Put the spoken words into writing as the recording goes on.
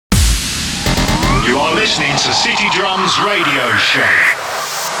You are listening to City Drums Radio Show.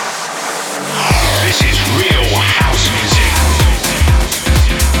 This is real house music.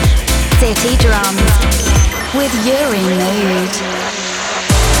 City Drums with Uri Mood.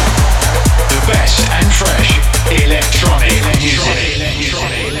 The best and fresh electronic music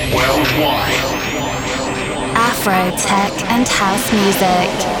worldwide. Afro, tech and house music.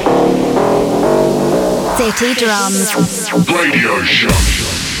 City Drums Radio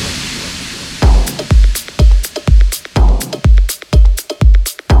Show.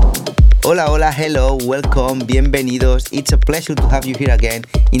 Hola, hola, hello, welcome, bienvenidos. It's a pleasure to have you here again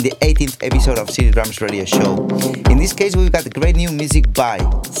in the 18th episode of City Drums Radio Show. In this case, we've got great new music by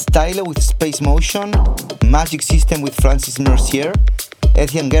Stylo with Space Motion, Magic System with Francis Mercier,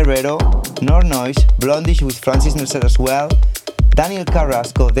 Etienne Guerrero, Nor Noise, Blondish with Francis Mercier as well, Daniel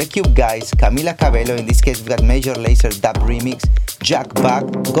Carrasco, The Cube Guys, Camila Cabello, in this case we've got Major Lazer Dub Remix, Jack Buck,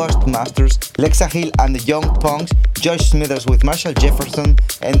 Ghost Masters, Lexa Hill and the Young Punks, Josh Smithers with Marshall Jefferson,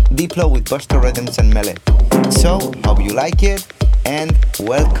 and Diplo with Buster Rhythms and Melee. So, hope you like it, and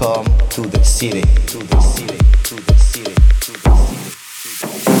welcome to the city. To the city. To the city. To the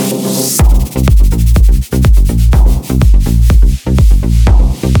city.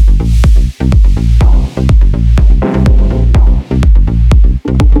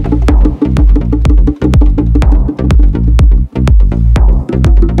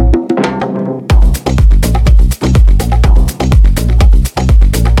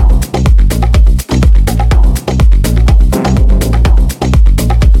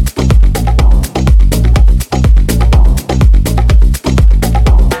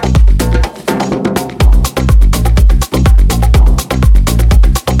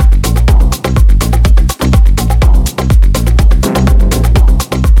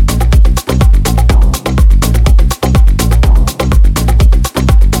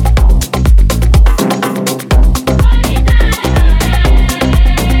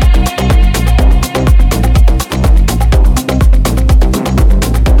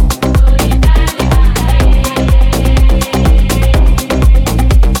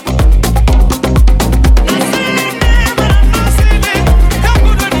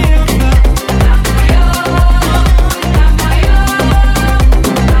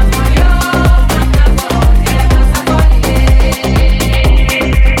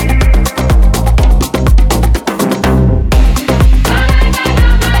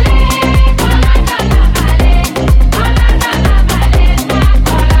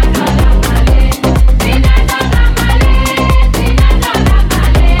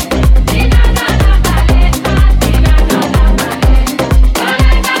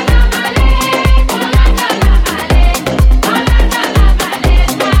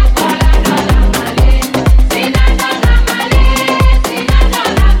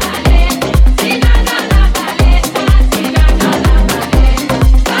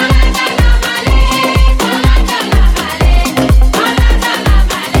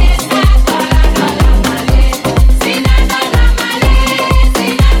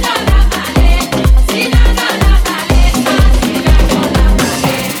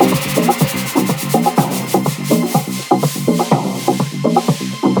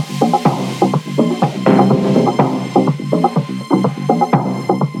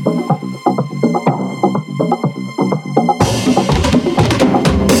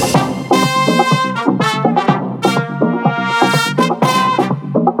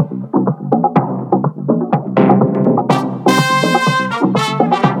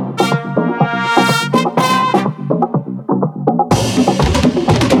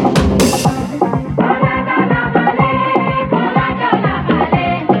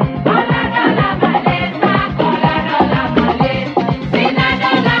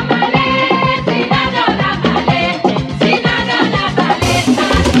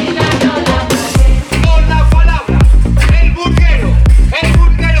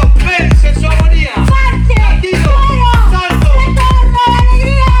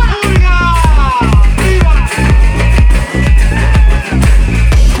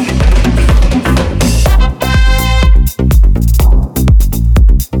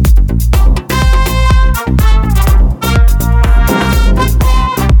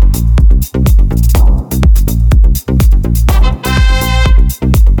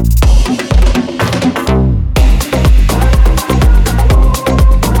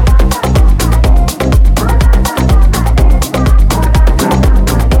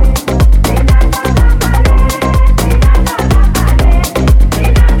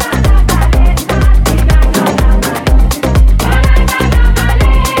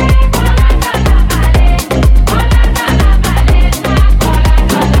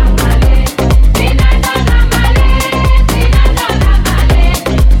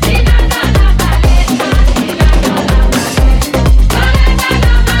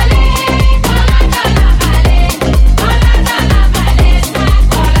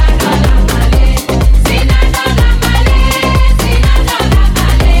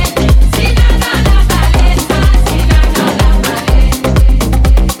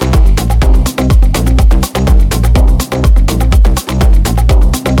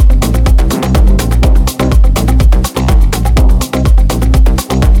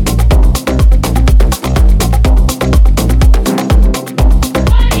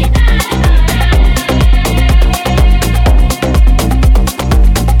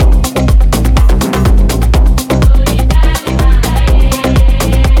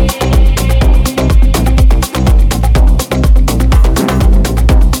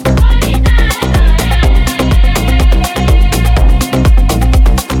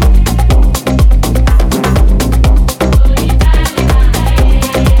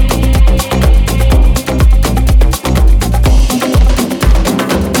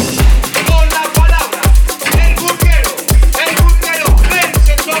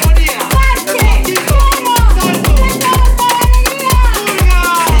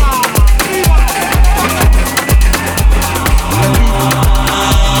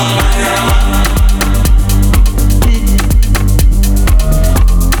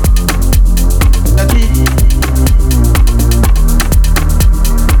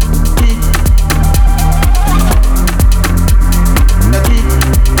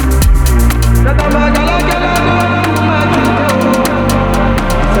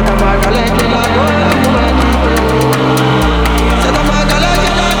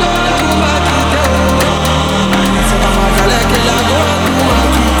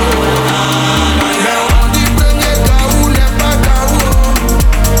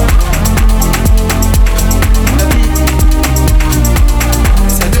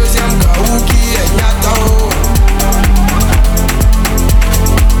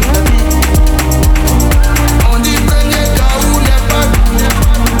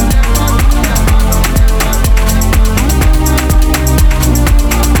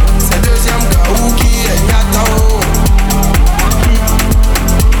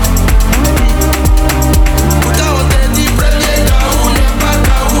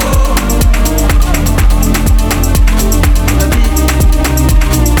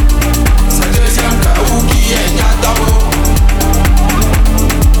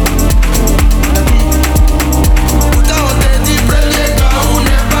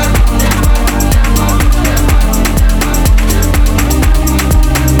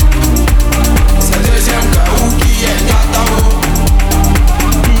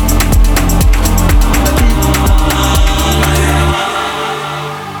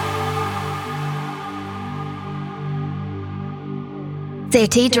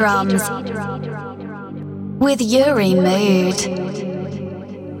 City Drums with Uri Mood.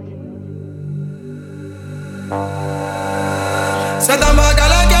 C'est un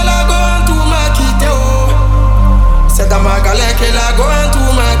magala que la goan tout m'a quitté oh. C'est un magala que la goan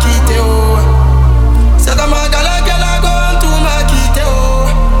tout m'a quitté oh. C'est un magala que la goan tout m'a quitté oh.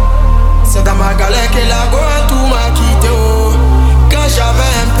 C'est un magala que la goan tout m'a quitté oh. Quand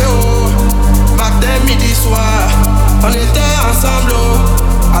j'avais un peu oh, matin, midi, soir, on était ensemble oh,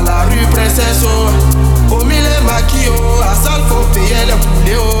 à la rue Princesse oh. Au milieu maquis oh, à salle faut payer les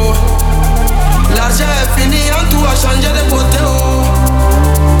poulets oh. L'argent est fini, en tout a changé de côté oh.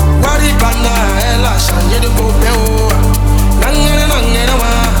 Waribana, elle a changé de côté oh. Nangere nangere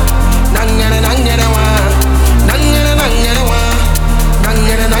wa, nangere nangere wa, nangere nangere wa,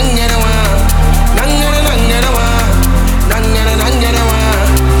 nangere nangere wa, nangere nangere wa, nangere nangere wa,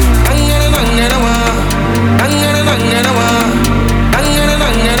 nangere nangere wa, nangere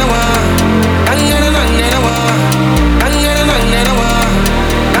nangere wa, nangere nangere wa, nangere nangere wa,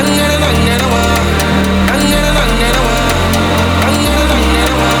 nangere nangere wa.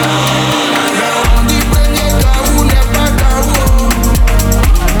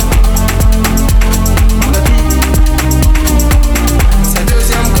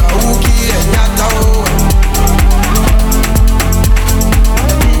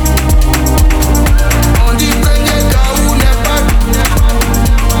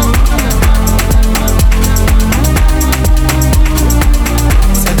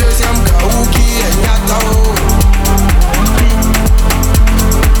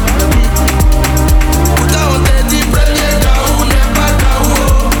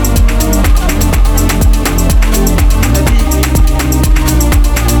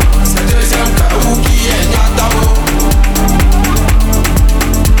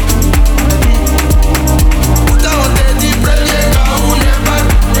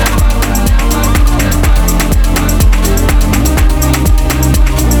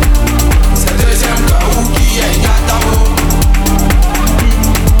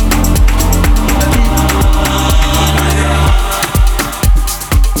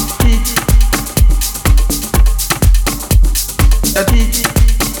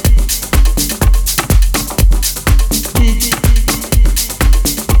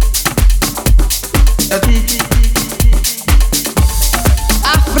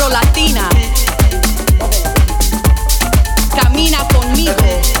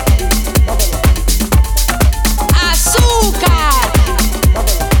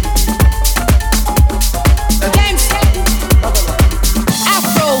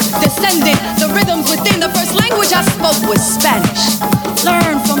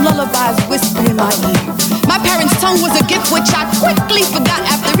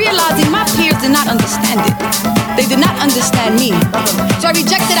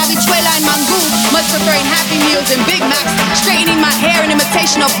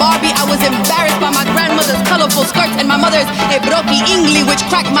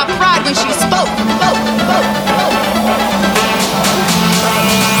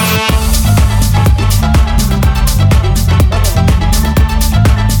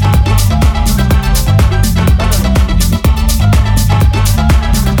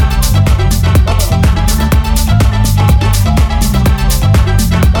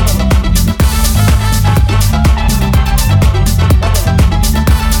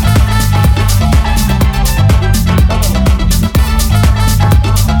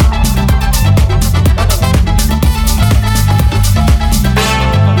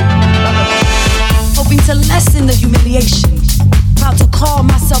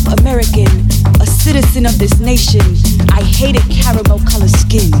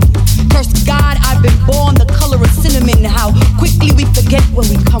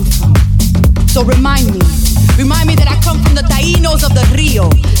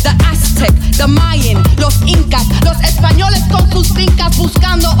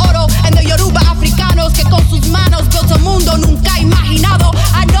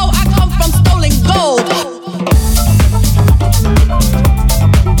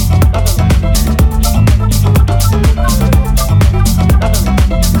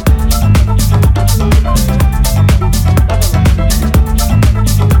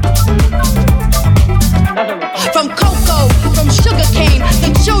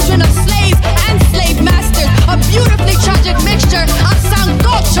 Beautifully tragic mixture of sound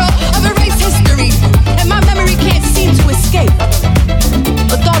culture of erased history. And my memory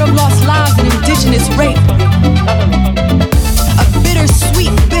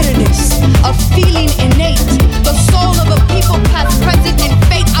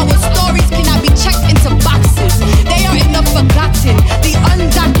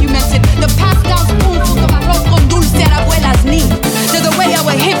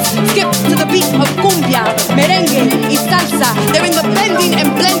bending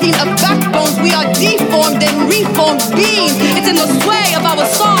and blending of backbones. We are deformed and reformed beings. It's in the sway of our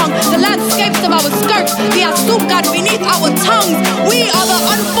song, the landscapes of our skirts, the azúcar beneath our tongues. We are the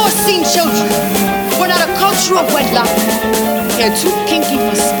unforeseen children. We're not a culture of wedlock. We're too kinky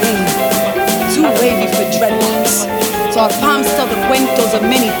for Spain, too wavy for dreadlocks. So our palms tell the cuentos of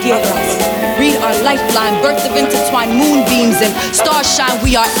many tierras. Read our lifeline, birth of intertwined moonbeams and starshine.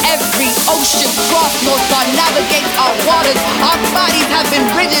 We are every ocean cross, North Star navigates our waters. Our bodies have been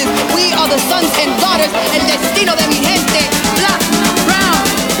bridges. We are the sons and daughters. El destino de mi gente. Black, brown,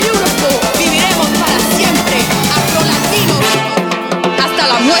 beautiful. Viviremos para siempre. Afro-latinos. Hasta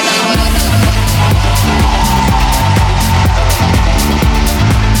la muerte.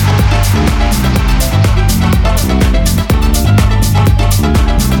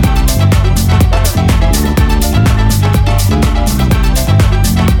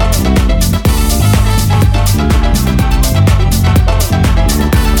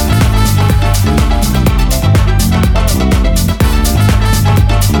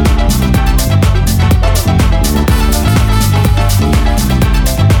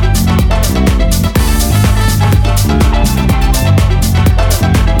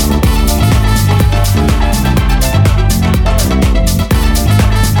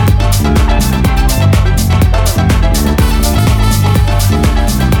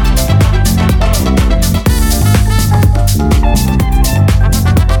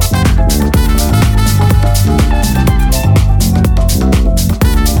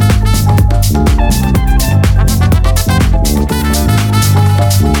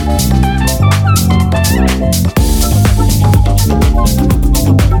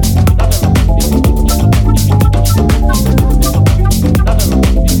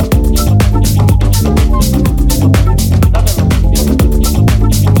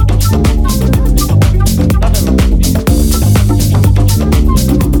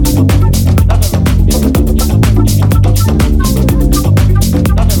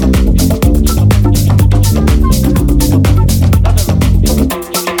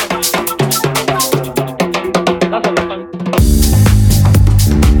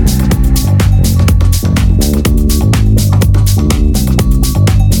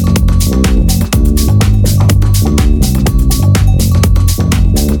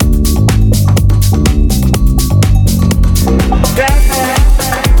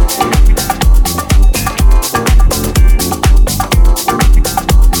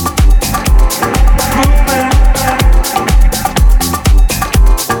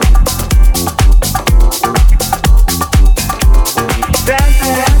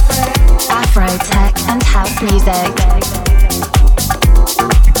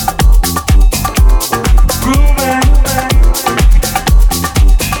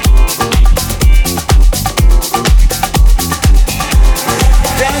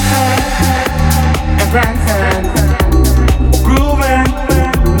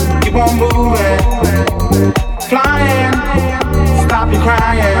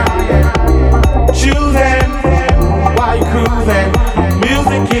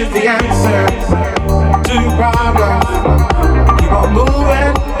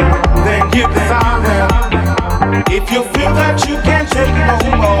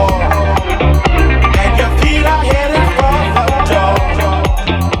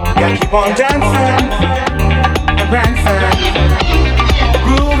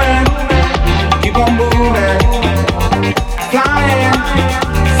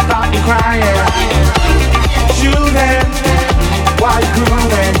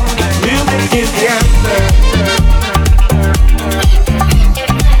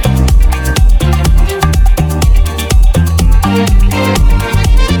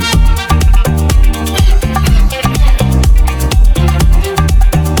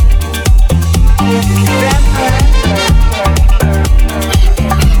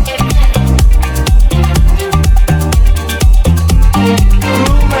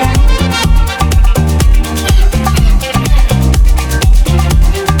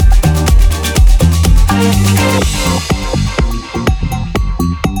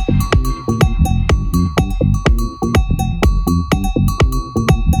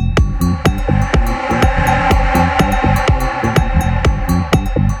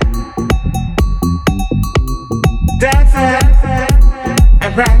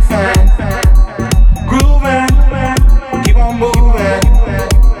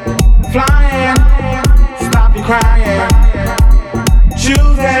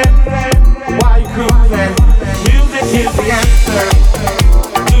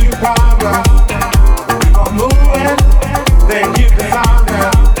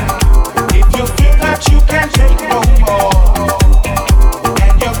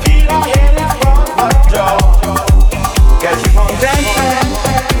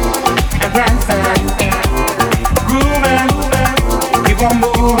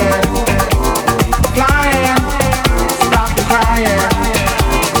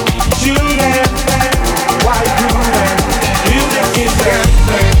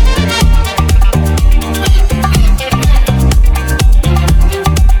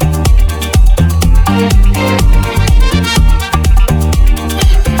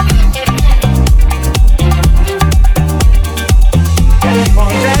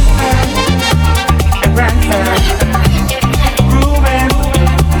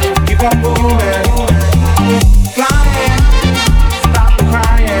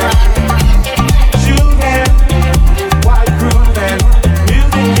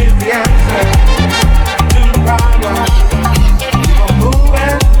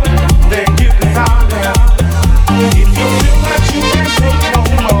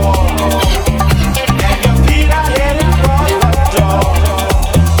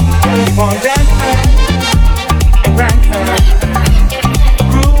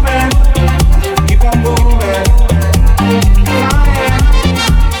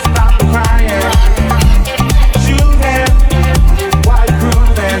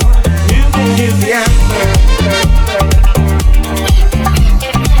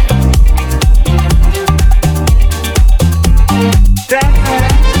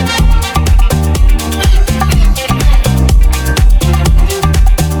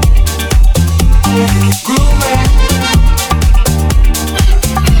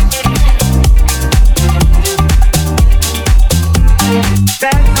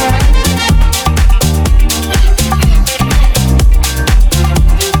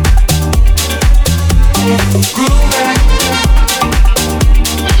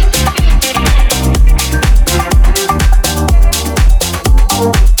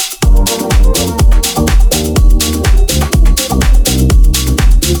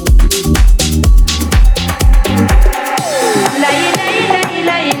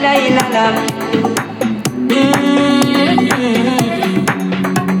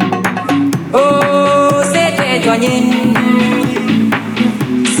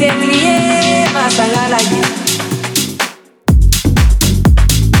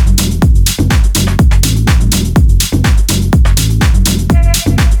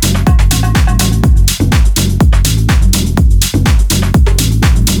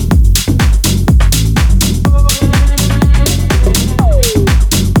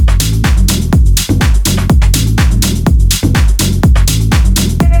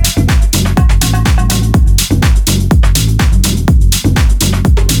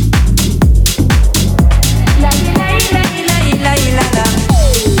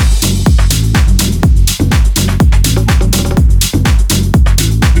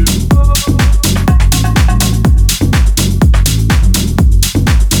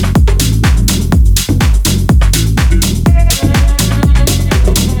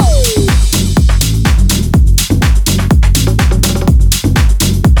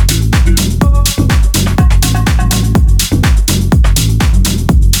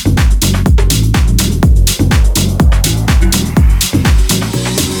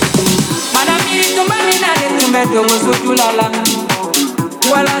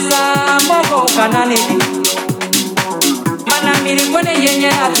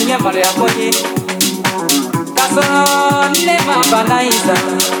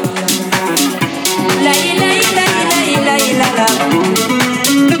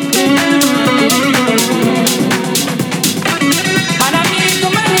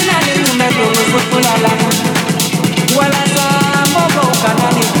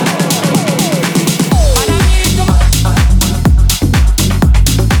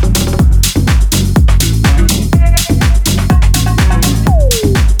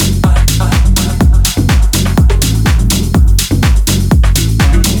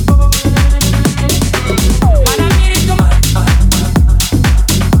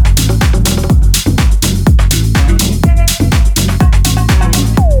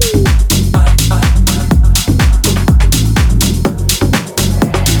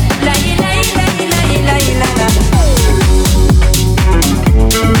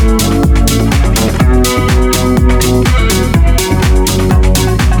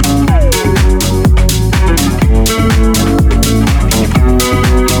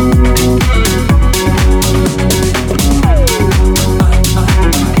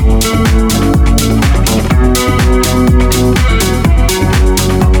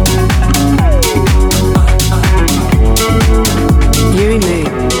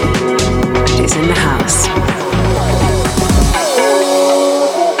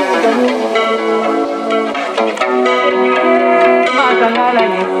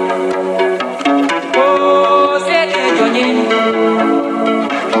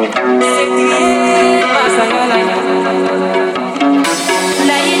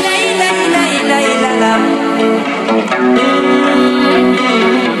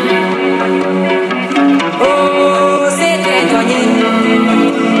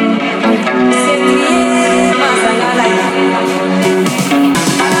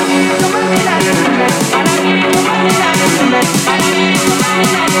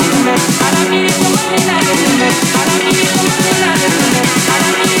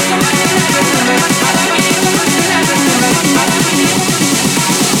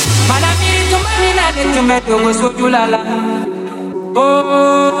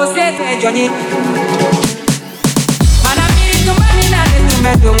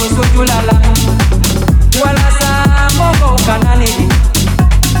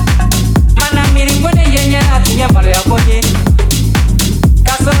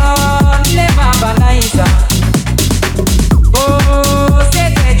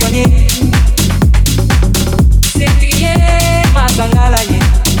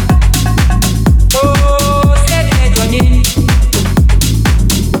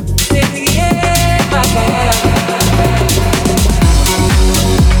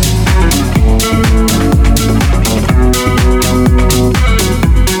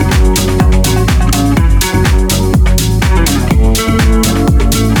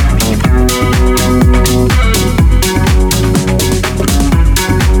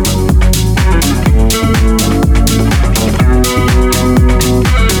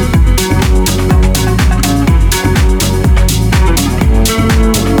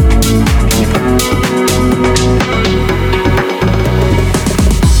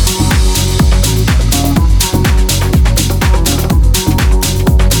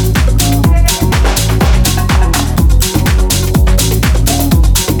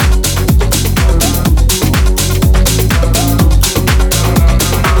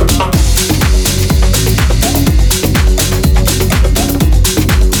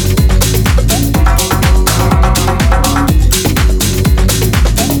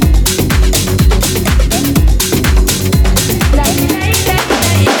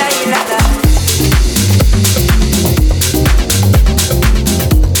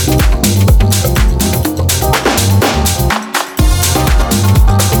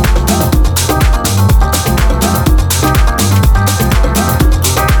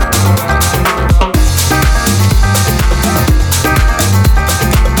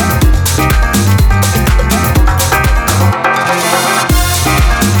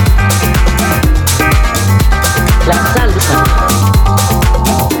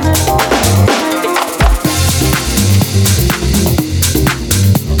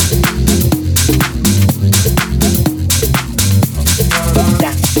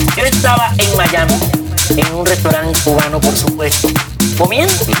 estaba en Miami, en un restaurante cubano, por supuesto,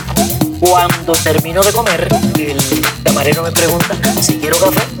 comiendo. Cuando termino de comer, el camarero me pregunta si quiero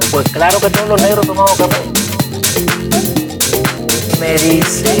café. Pues claro que todos los negros tomamos café. Me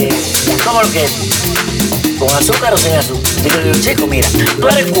dice, ¿cómo lo quieres? ¿Con azúcar o sin azúcar? Digo, chico, mira, tú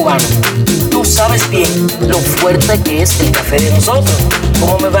eres cubano. Tú sabes bien lo fuerte que es el café de nosotros.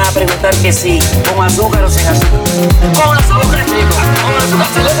 ¿Cómo me vas a preguntar que sí, con azúcar o sin azúcar? Con azúcar, chico, con azúcar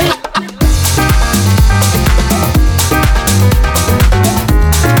se le ve.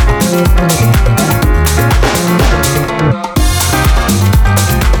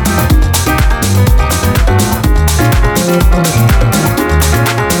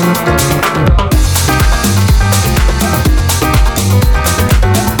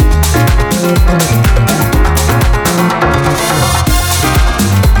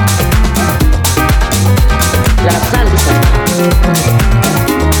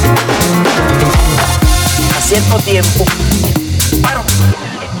 Cierto tiempo, paro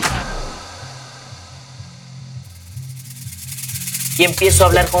y empiezo a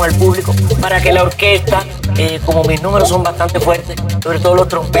hablar con el público para que la orquesta, como mis números son bastante fuertes, sobre todo los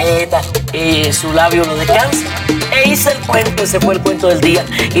trompetas, su labio lo descansa. E hice el cuento, ese fue el cuento del día.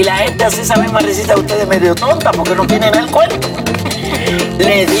 Y la gente así esa misma risita de ustedes medio tonta porque no tienen el cuento.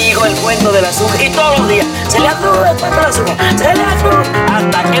 Le digo el cuento del azúcar y todos los días se le atura el cuento del azúcar, se le atura,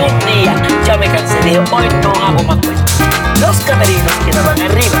 hasta que un día ya me cansé, dije, hoy no hago más cuento. Los camerinos quedaban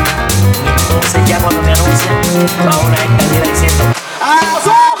arriba y entonces ya cuando me anuncian va una escalera diciendo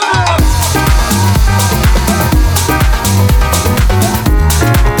 ¡azúcar!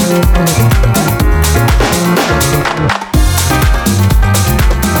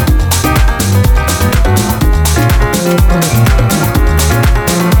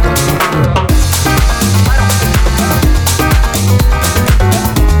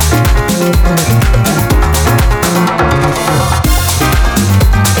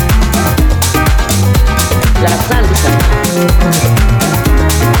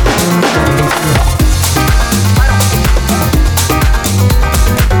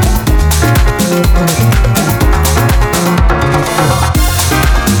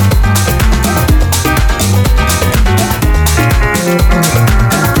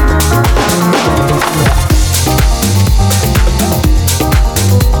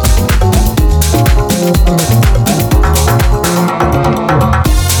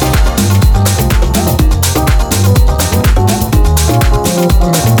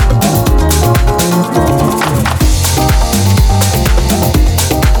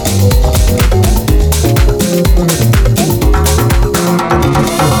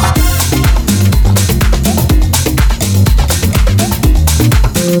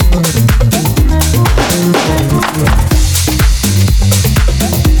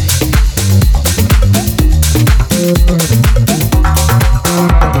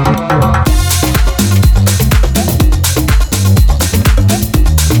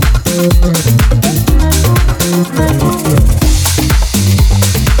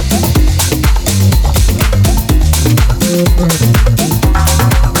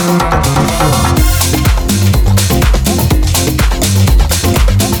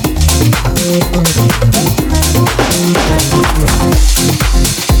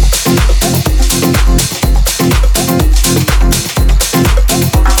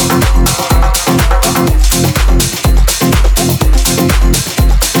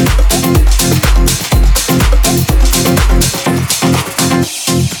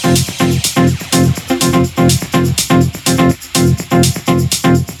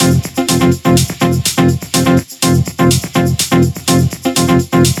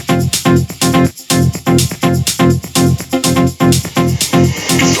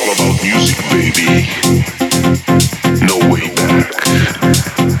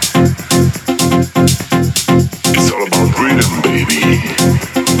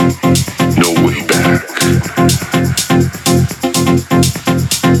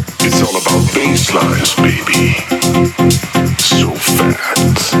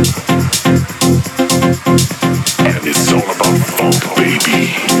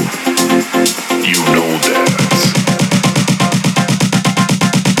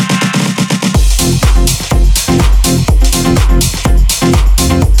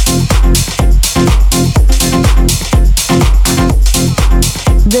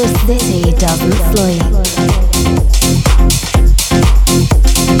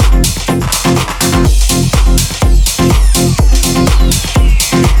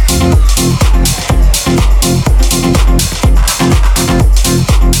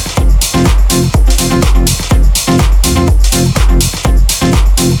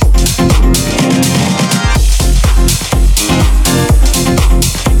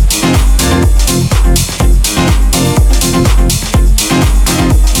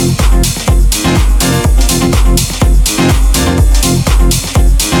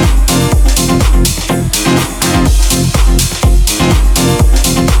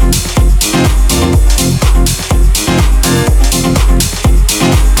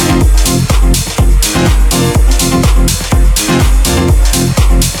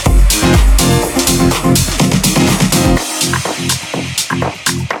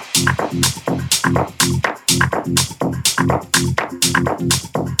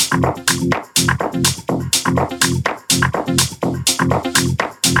 It's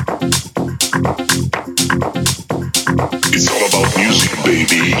all about music,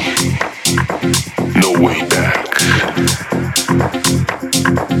 baby. No way back.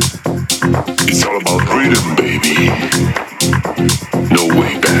 It's all about rhythm, baby. No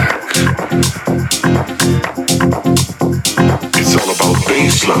way back. It's all about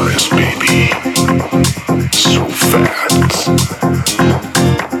bass lines, baby. So fat.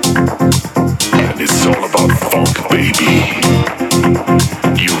 And it's all about funk, baby.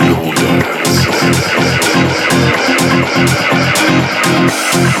 You know that.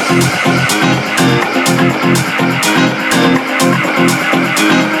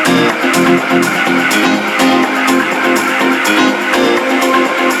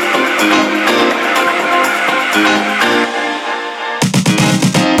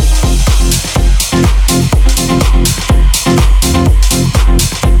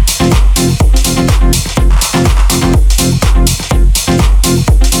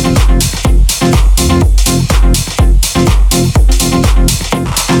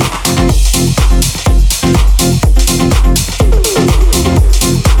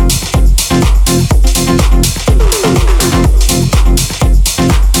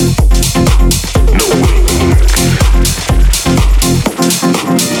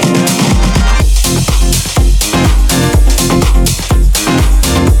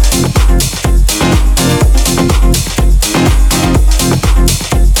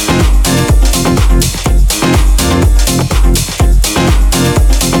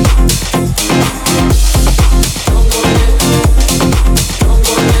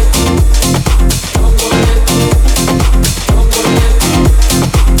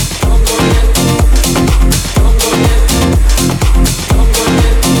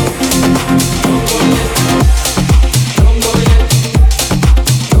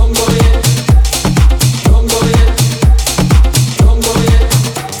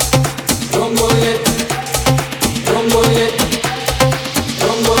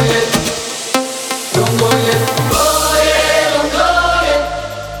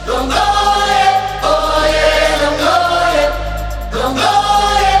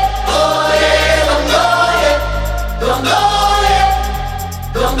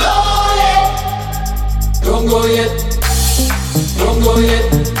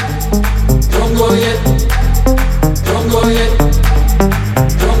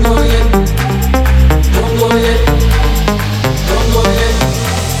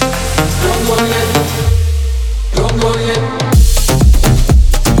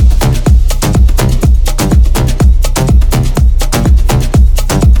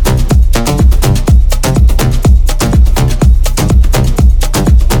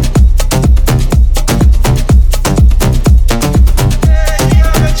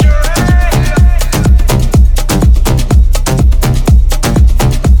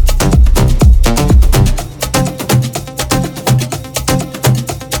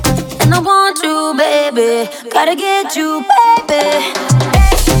 Gotta get you, baby.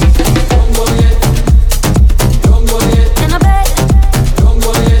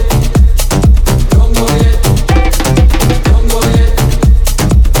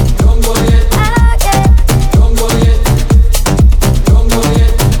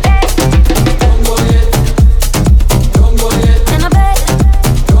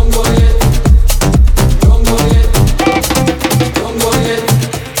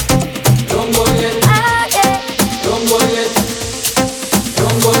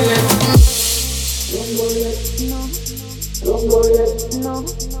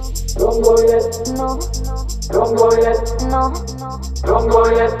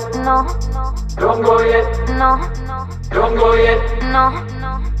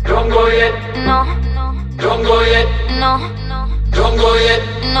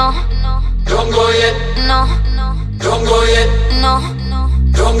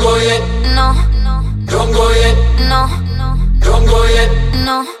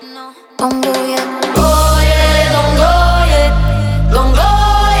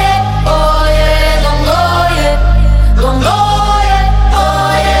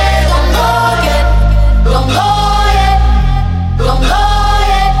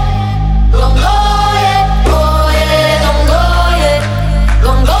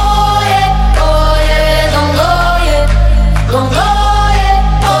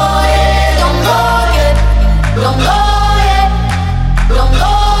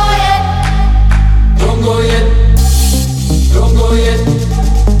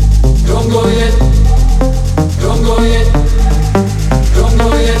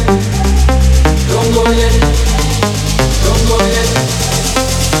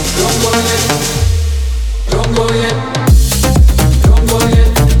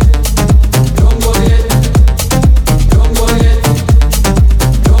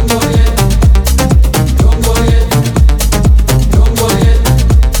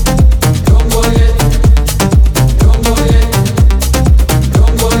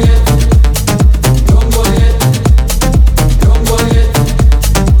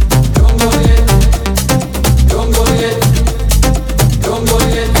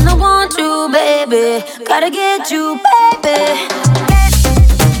 baby. Gotta get you, baby.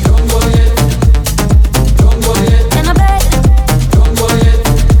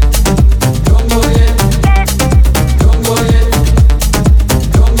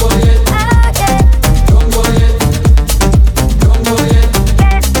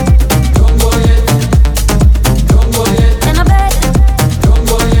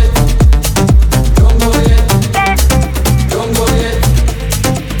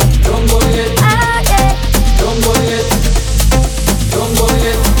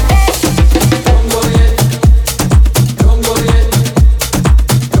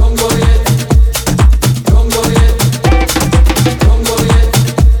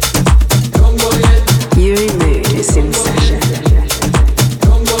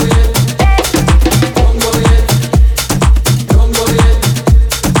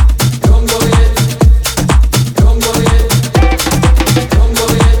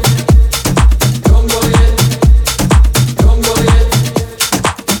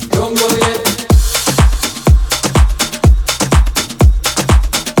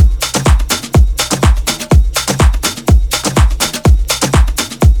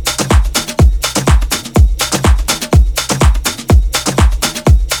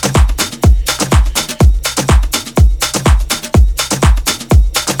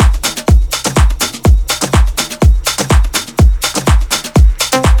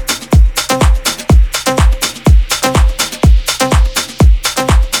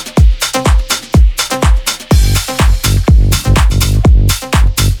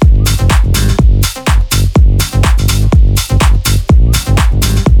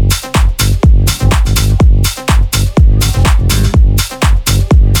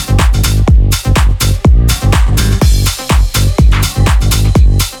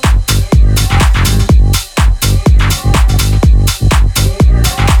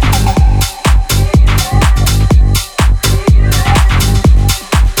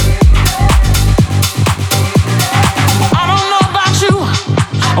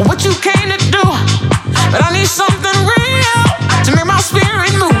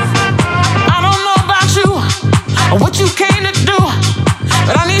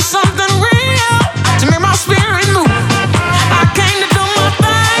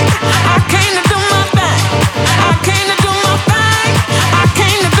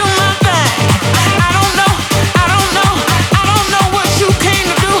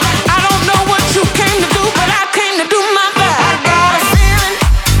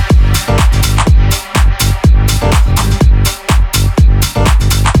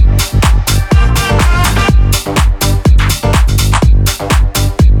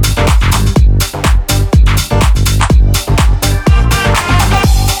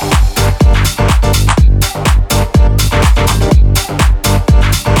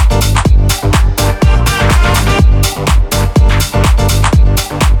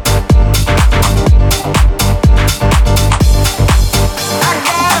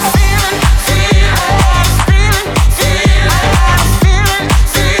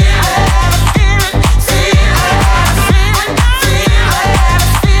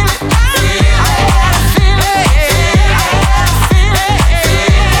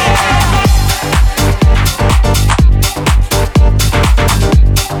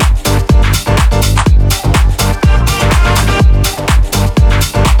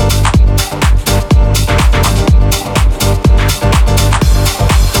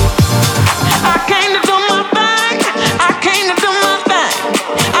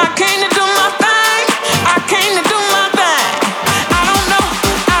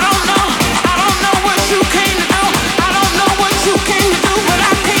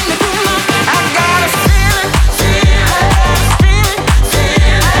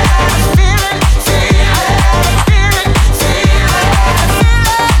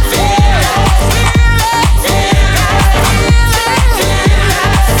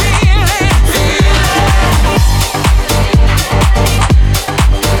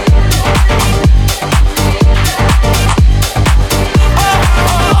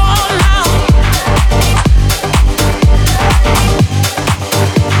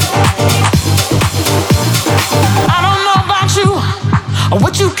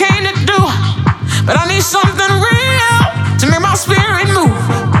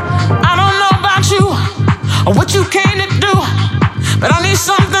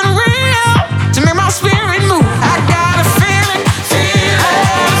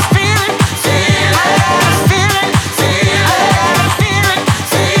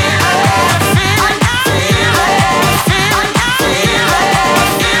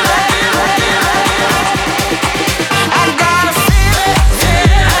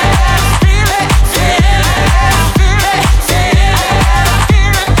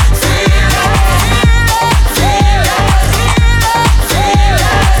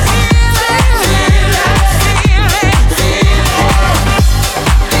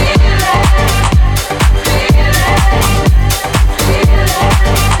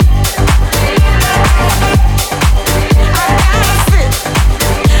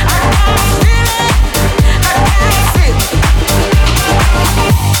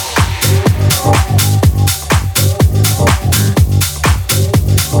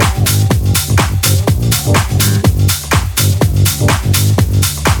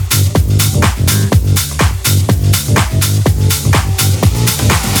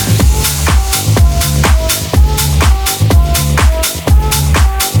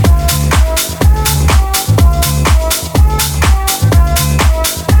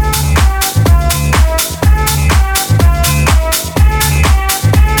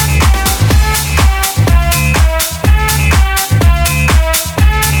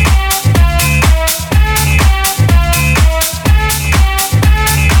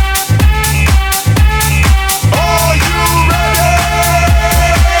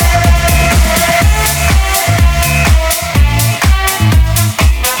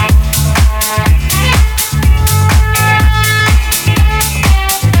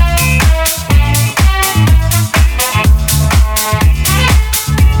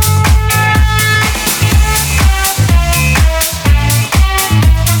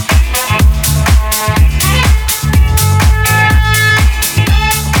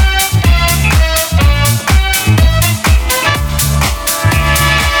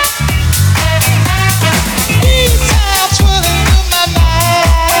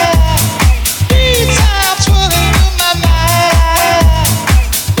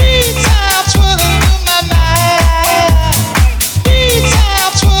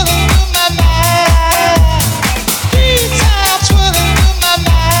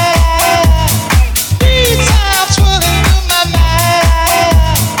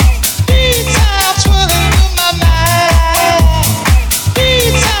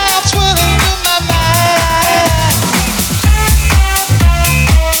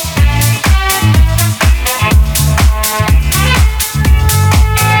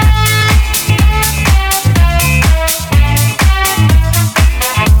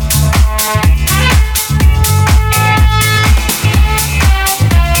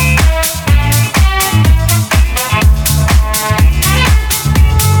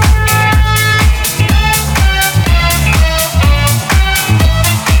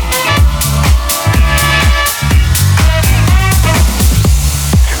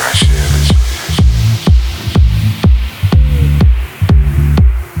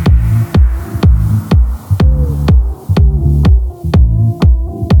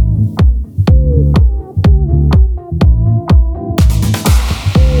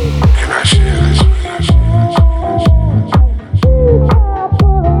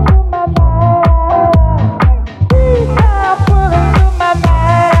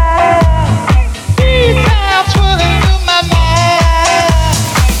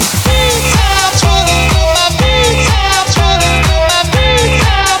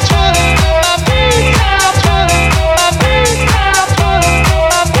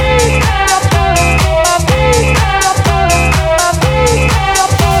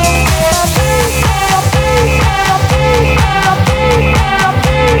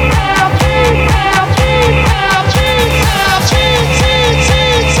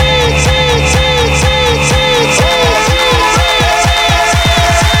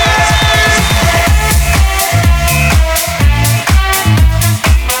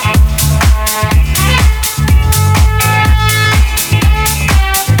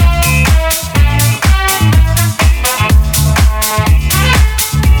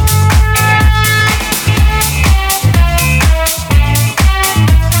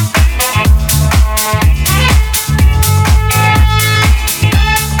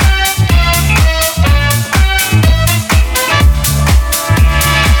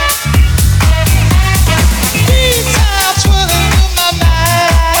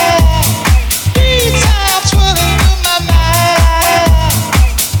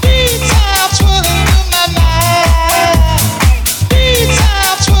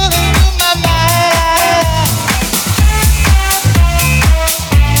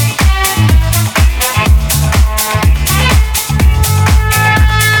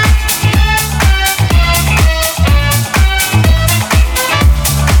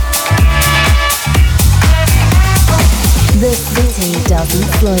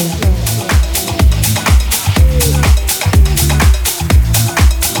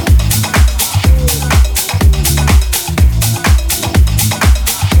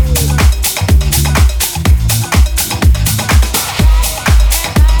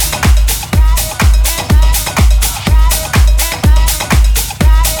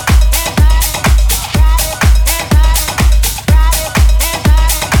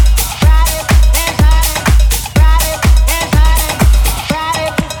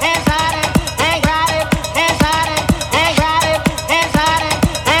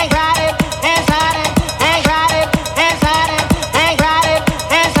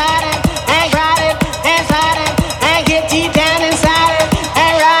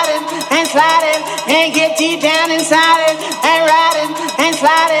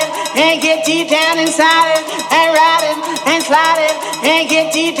 and get deep down inside it, and ride it and slide it, and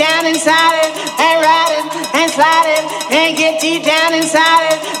get deep down inside it, and ride it and slide it, and get deep down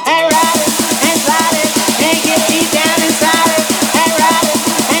inside it, and ride it and slide it, and get deep down inside it, and ride it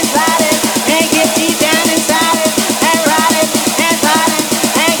and slide it, and get deep down inside it, and ride it and slide it,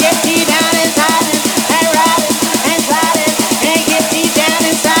 and get deep down inside it, and ride it and slide it, and get deep down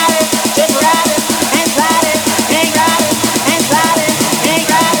inside it, just ride it and slide it, and ride it and slide it, and ride it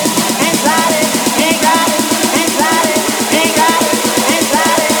and slide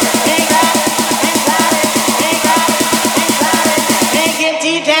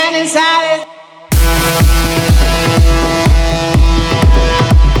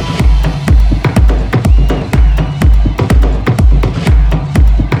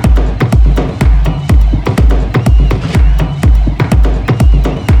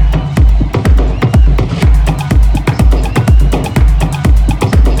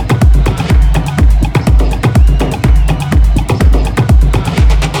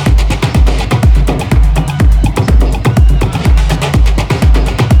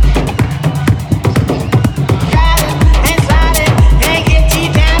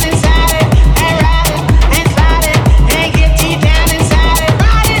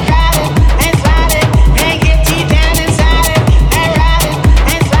and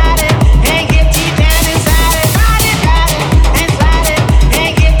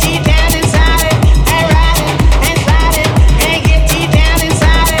ride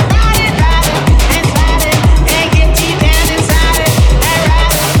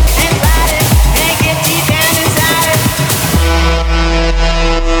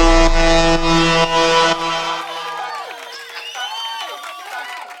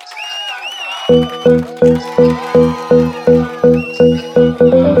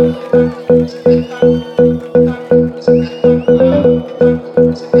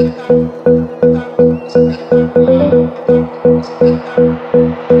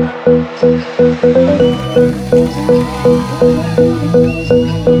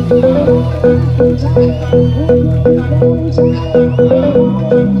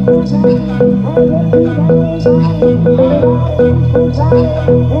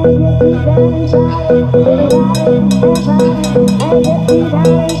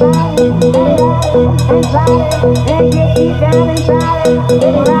and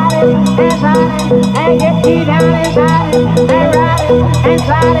slide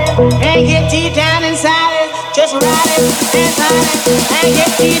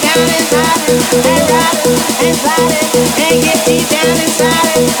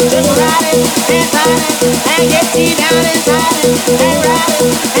it, and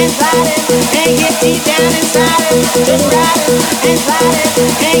ride it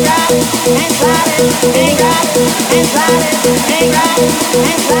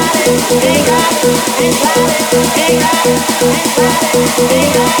and slide it, and ride it and slide it, and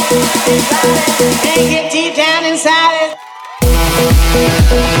ride it and slide it, and get deep down inside it.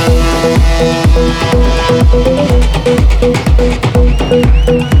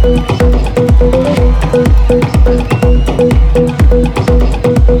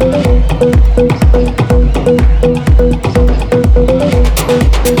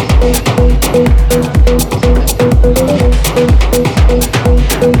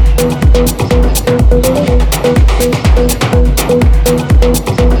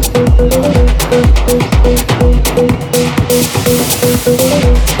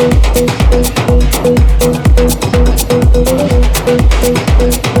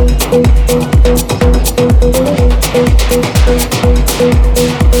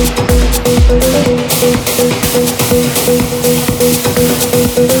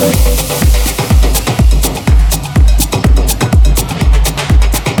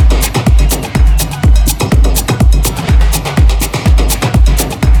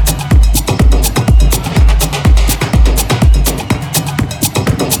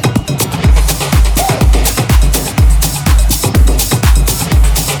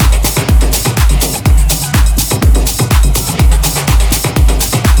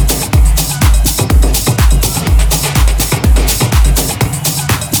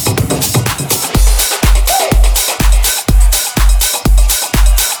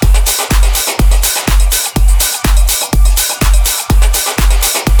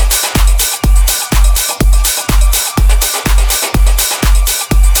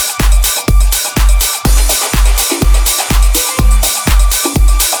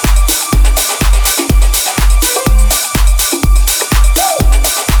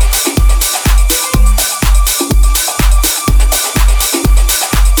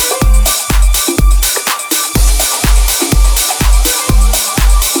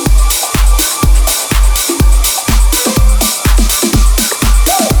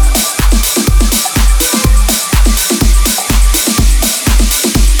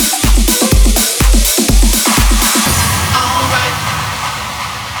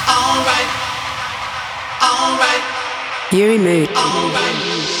 Uri Mood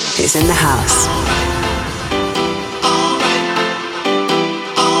is in the house.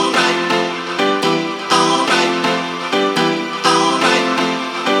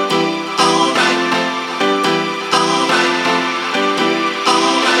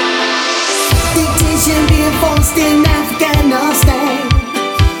 Dictation being forced in Afghanistan.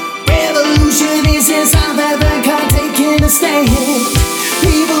 Revolution is in South Africa taking a stand.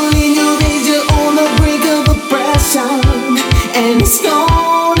 People in your region on the brink of oppression, and it's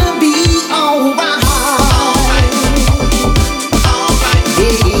gonna be alright.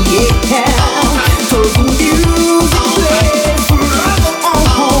 Yeah, yeah. 'Cause the music plays forever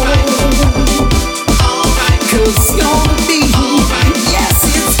on. 'Cause it's gonna be, yes,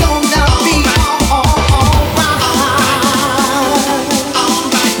 it's gonna be alright.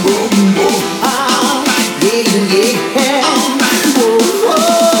 Yeah, yeah.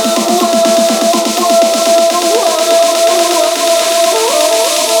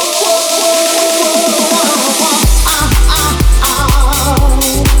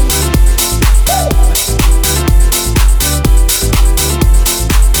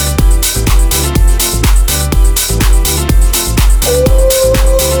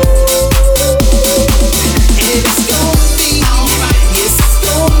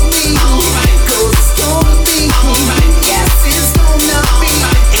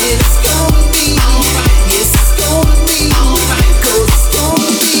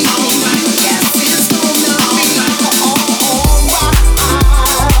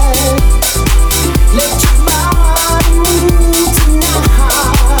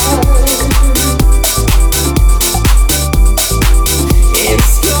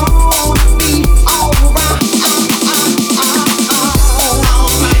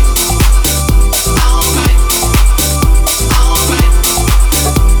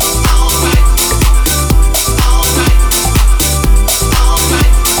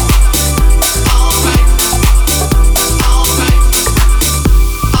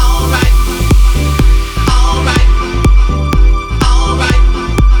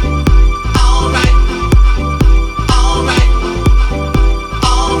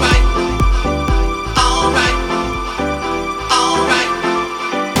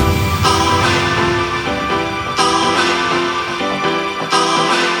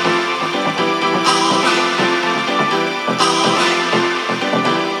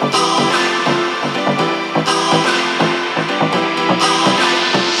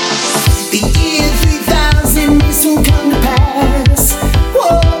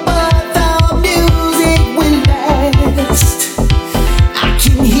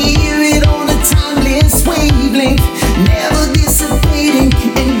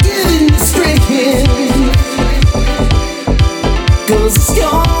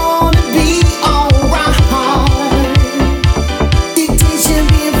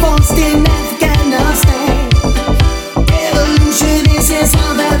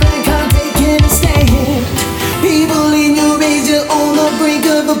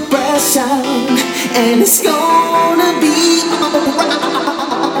 And it's gonna be alright.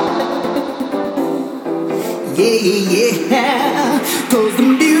 Yeah, yeah. 'Cause the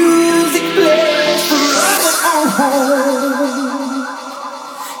music plays forever on.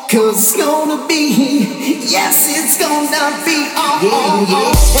 'Cause it's gonna be, yes, it's gonna be alright. Yeah,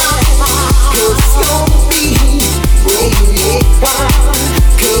 yeah. 'Cause it's gonna be, yeah, yeah.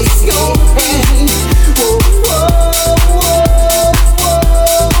 'Cause it's gonna be, whoa, whoa, whoa.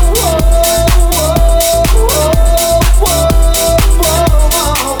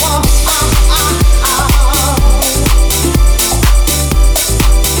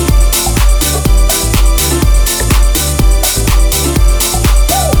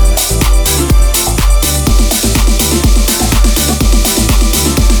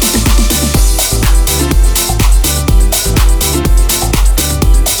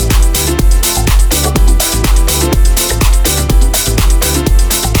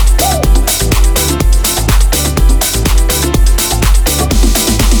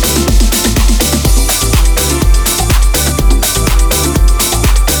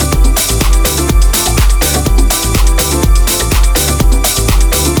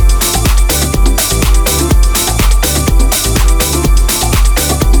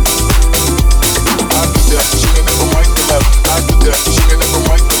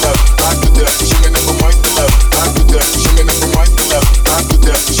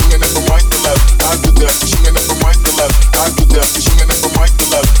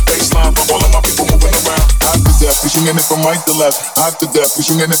 swinging it from right to left, after death, we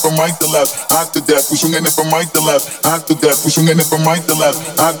swinging it from right to left, after death, we swinging it from right to left, after death, we swinging it from right to left,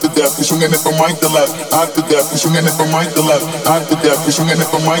 after death, we swinging it from right to left, after death, we swinging it from right to left, after death, we swinging it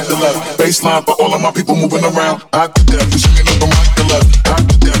from right to left. Baseline for all of my people moving around. After death, we swinging it from right to left,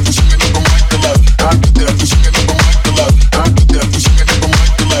 after death, we swinging it from right to left, after death, we swinging it from right to left, after death, we swinging it from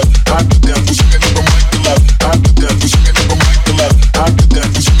right to left, after death, we swinging it from right to left, after death, we swinging it from right to left, after death,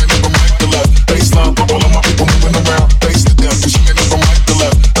 we swinging it from right to left. Baseline for all of my people moving around. Base to death, we swinging it from right to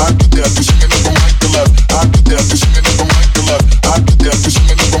left, after death, we swinging it from right to left, after death, we swinging it from right to left, after death, we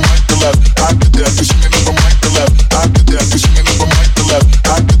swinging it from right to left, after death, we swinging it from right to left, after death, we swinging it from right to left,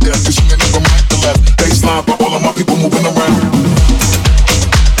 after death, we swinging it from right to left. Baseline for all of my people moving around.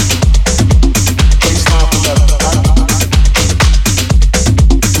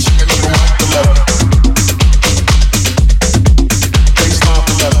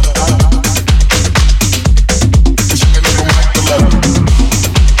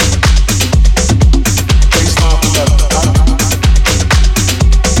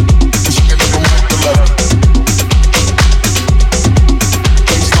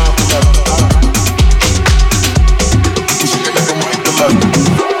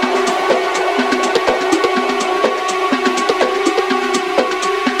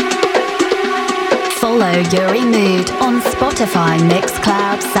 Follow Uri Mood on Spotify,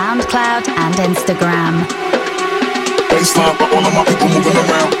 Mixcloud, SoundCloud, and Instagram. Baseline for all of my people moving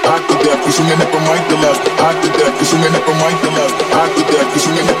around. After death, we swinging it from right to left. After death, we swinging it from right to left. After death, we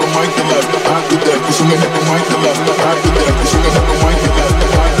swinging it from right to left. After death, we swinging it from right to left. After death, we swinging it from right to left.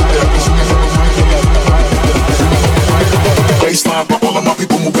 After death, we swinging it from right to left. After death, we swinging it from right to left. Baseline for all of my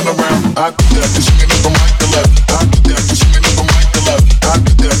people moving around. After death, we swinging it from right to left. After death, we swinging it from right to left.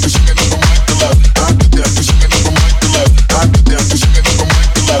 After death, we swinging it from right to left. After death, we swinging it from right to left. After death, we swinging it from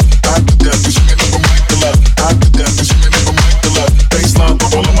right to left. After death, we swinging it from right to left. After death, we swinging it from right to left. Baseline for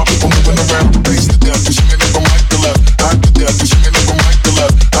all of my people moving around. Base to death, we swinging it from right to left. After death, we swinging it from right to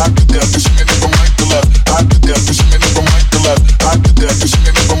left. After death, we swinging it from right to left. After death, we swinging it from right to left. After death, we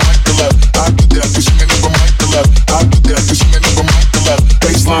swinging it from right to left. After death, we swinging it from right to left. After death, we swinging it from right to left.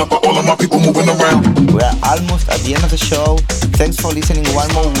 Baseline for all of my people moving around. We're almost at the end of the show. Thanks for listening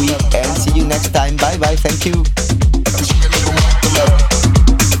one more week and see you next time. Bye bye. Thank you.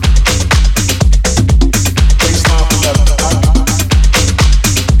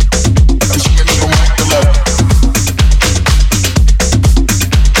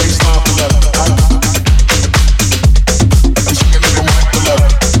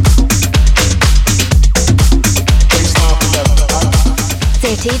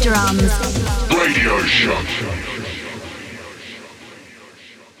 City Drums. Radio Shock.